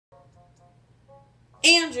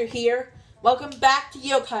Andrew here. Welcome back to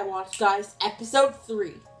Yokai Watch, guys, episode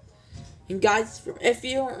 3. And guys, if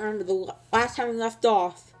you don't remember the last time we left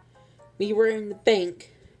off, we were in the bank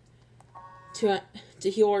to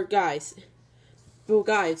heal our guys. Well,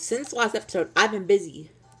 guys, since last episode, I've been busy.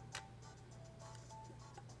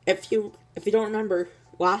 If you don't remember,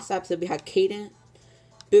 last episode we had Kaden,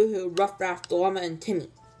 Boohoo, Rough Raft, Llama, and Timmy.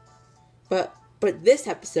 But this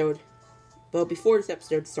episode, before this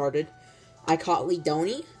episode started, I caught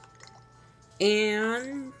Lidoni,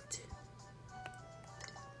 and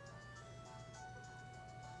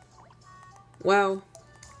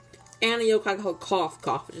and a yokai called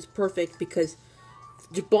Cough, which is perfect because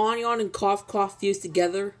Jibanyan and Cough fused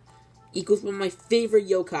together equals one of my favorite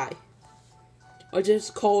yokai, which is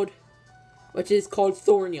called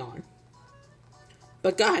Thornyan.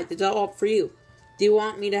 But guys, it's all up for you. Do you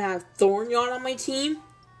want me to have Thornyan on my team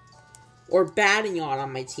or Badinyan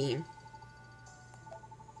on my team?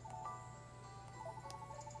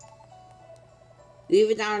 Leave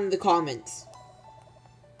it down in the comments.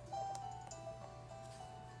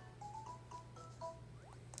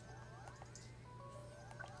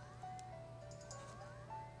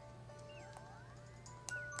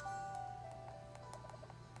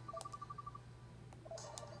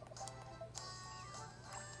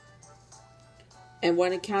 And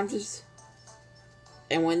when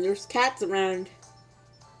there's cats around,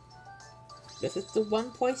 this is the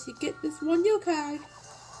one place you get this one yokai.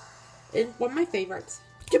 It's one of my favorites,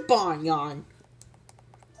 Jibanyan.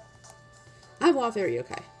 I have a lot of favorite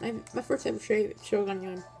yokai. My first ever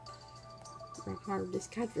Shogunyan. My heart of this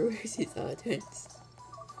cat his twins.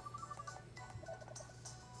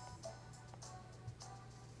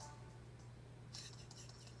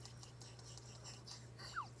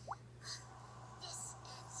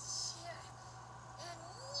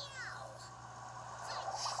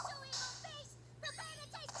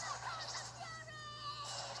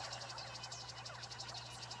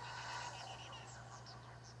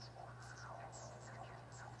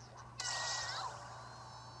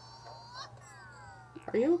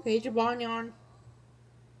 Are you okay, Jibanyan?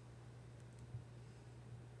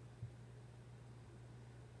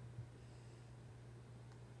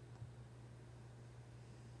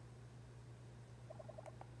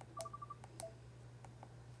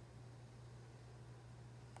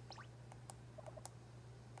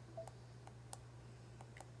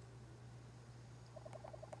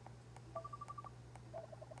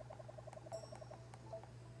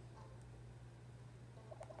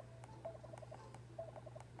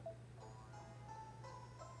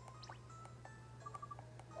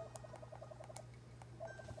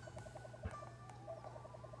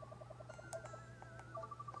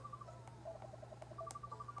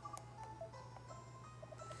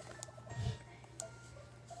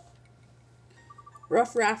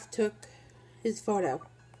 Rough Raft took his photo.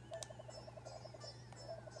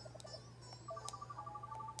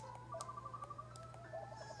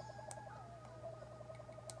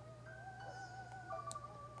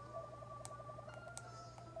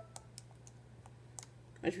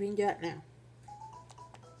 Which we can do that now.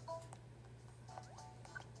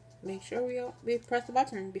 Make sure we press the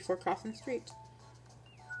button before crossing the street.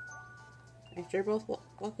 Make sure both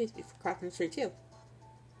ways before crossing the street too.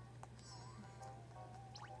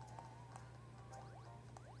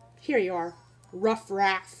 Here you are, Rough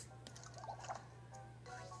Raft.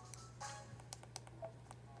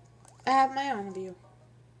 I have my own view.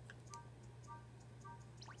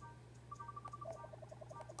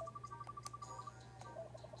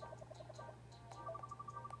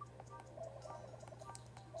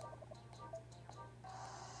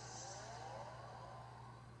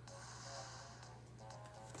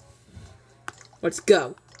 Let's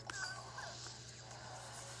go.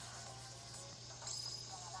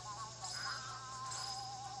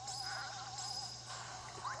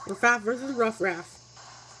 Rough Raft versus Rough Raft.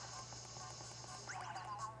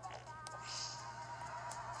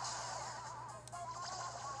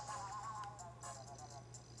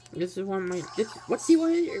 This is one of my. What's the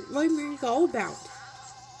what are all about?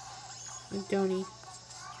 Donnie.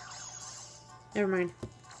 Never mind.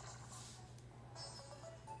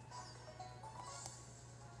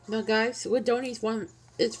 No, guys, what Donnie's one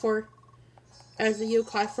is for as a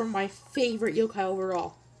yokai from my favorite yokai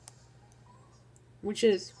overall, which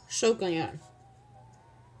is Shogunyan.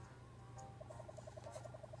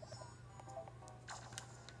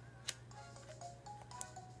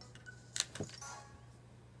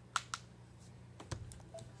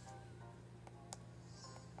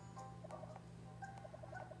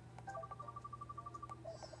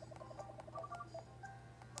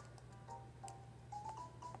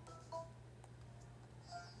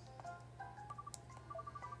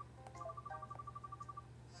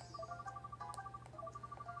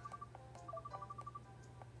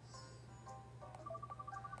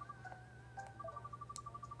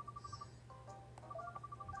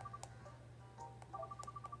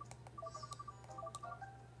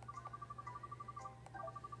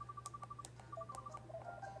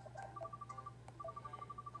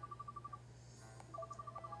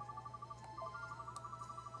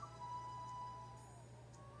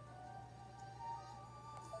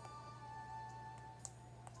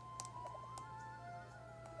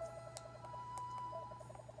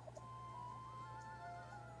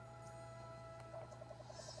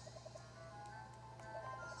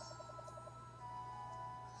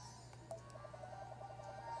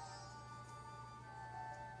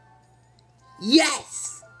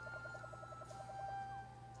 Yes!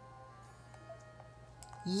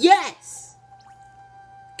 Yes!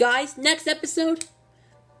 Guys, next episode,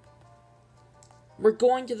 we're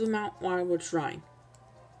going to the Mount Wildwood Shrine.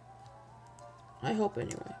 I hope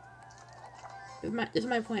anyway. This is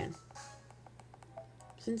my plan.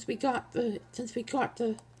 Since we got to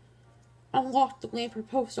unlock the Lamper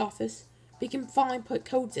post office, we can finally put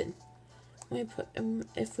codes in.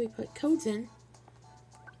 If we put codes in,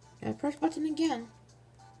 gotta press button again.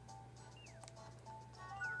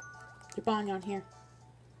 Jibanyan here.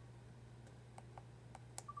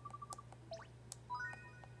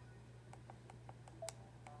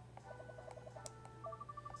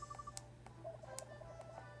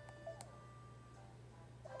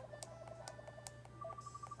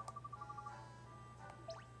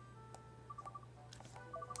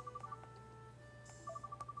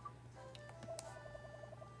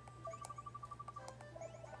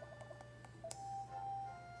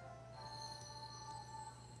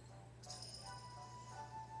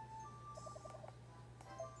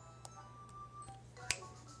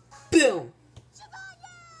 Boom!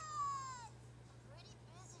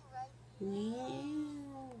 Yeah.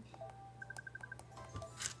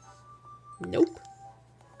 Nope.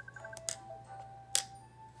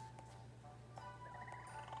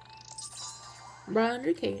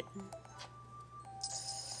 Run Kate.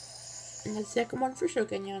 And the second one for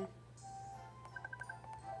Shogunyan.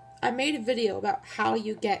 I made a video about how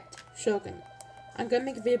you get Shogun. I'm gonna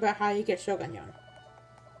make a video about how you get Shogunyan.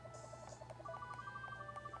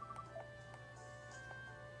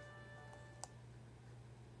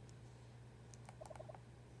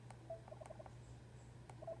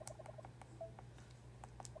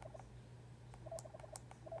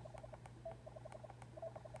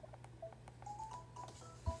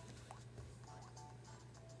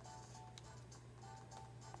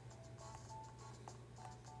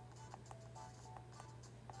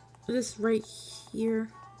 This right here.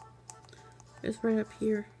 This right up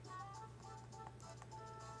here.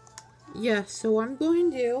 Yeah, so I'm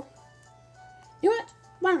going to... You know what?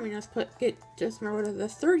 Why don't we just get Dismeralda, the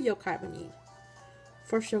third yokai we need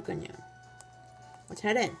for Shogunyan. Let's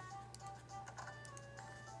head in.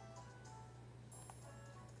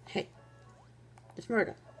 Hey.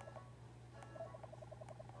 Dismeralda.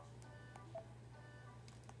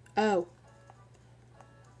 Oh.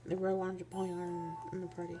 The real one Jibanyan in the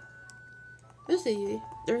party. Let's see.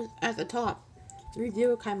 There's at the top. There's the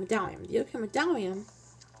Yokai medallion. The Yokai medallion.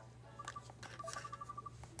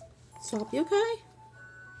 Swap Yokai?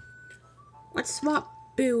 Let's swap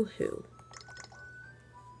Boohoo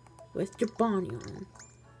with Jibanyan.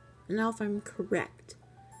 And now if I'm correct.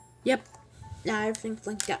 Yep. Now everything's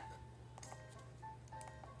linked up.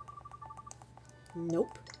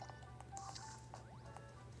 Nope.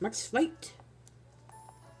 Let's fight.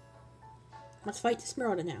 Let's fight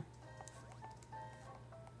Dismeralda now.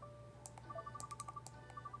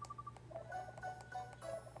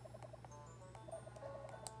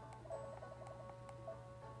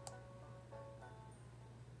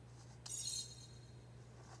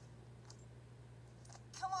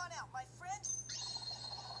 Come on out, my friend.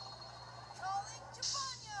 Calling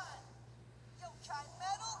Jibanyan. Yokai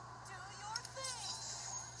metal, do your thing.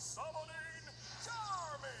 Summoning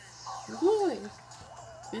Charming. Boy.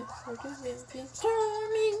 Charming.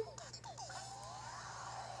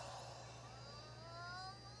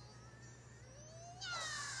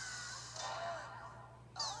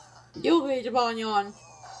 Yokai Jibanyan.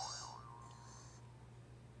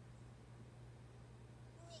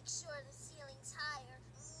 Make sure the ceiling's higher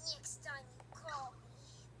next time you call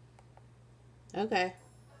me. Okay.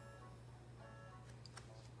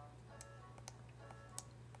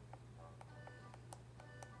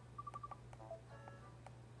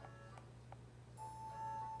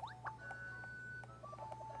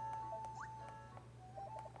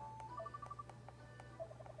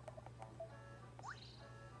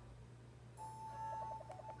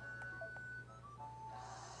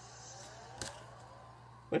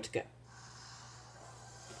 Let's go.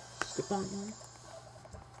 Jibanyan.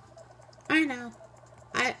 I know.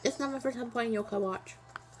 It's not my first time playing Yokai Watch.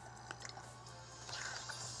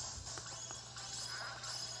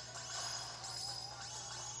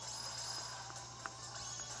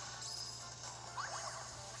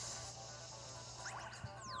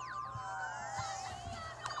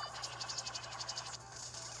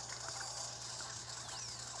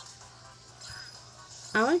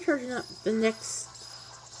 I like charging up the next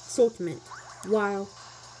ultimate while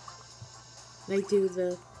they do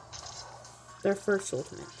their first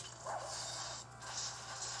ultimate.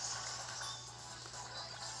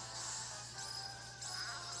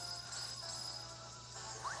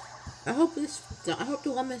 I hope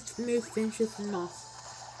the lemon move finishes him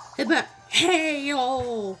off. Hey, but hey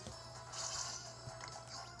yo!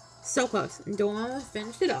 So close, and Dilemma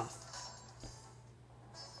finished it off.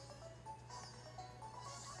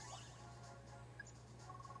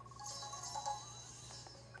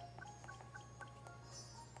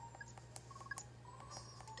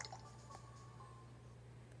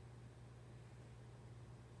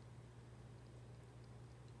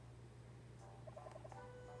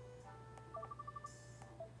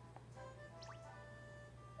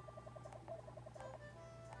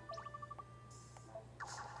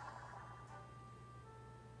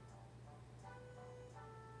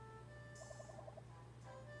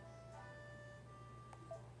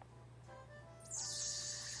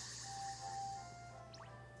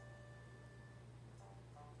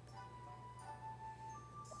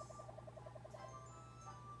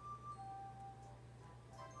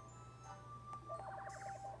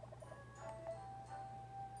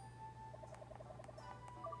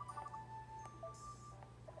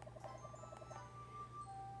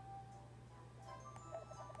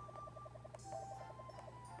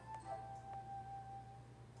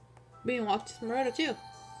 Being watched Dismeralda too.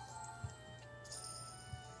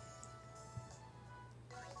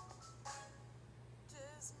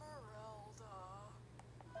 Dismeralda.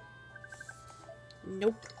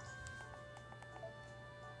 Nope.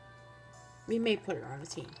 We may put her on the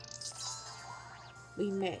team. We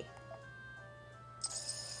may.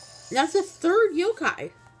 And that's the third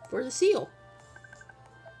yokai for the seal.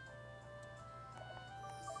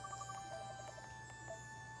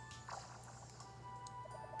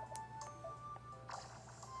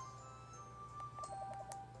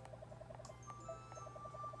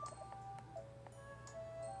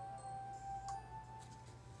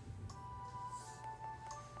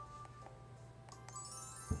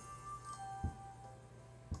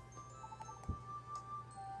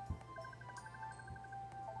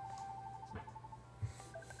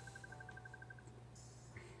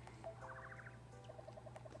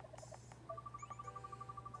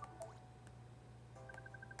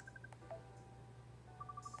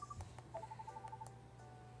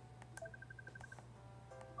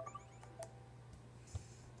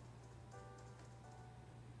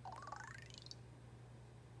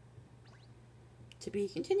 To be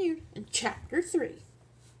continued in Chapter 3.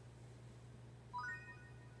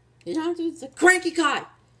 Now it's the Cranky Kai!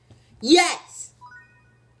 Yes!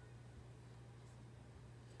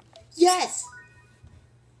 Yes!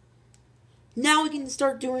 Now we can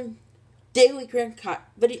start doing daily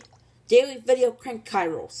video Cranky Kai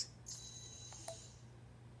rolls.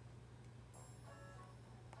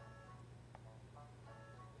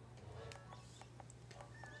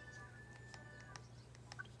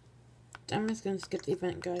 I'm just gonna skip the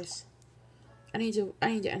event, guys. I need to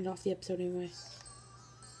end off the episode anyway.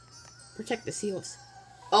 Protect the seals.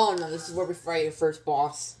 Oh no, this is where we fight the first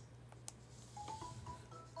boss.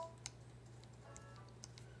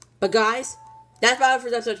 But guys, that's about it for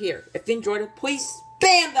this episode here. If you enjoyed it, please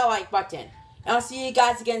spam the like button. And I'll see you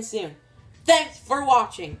guys again soon. Thanks for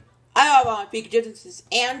watching. I have on Pikachu. This is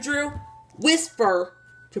Andrew, Whisper,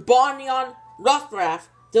 Jibanyan, Ruffraff,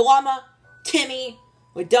 Dilemma, Timmy,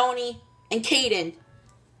 Ladoni, and Caden,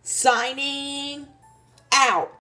 signing out.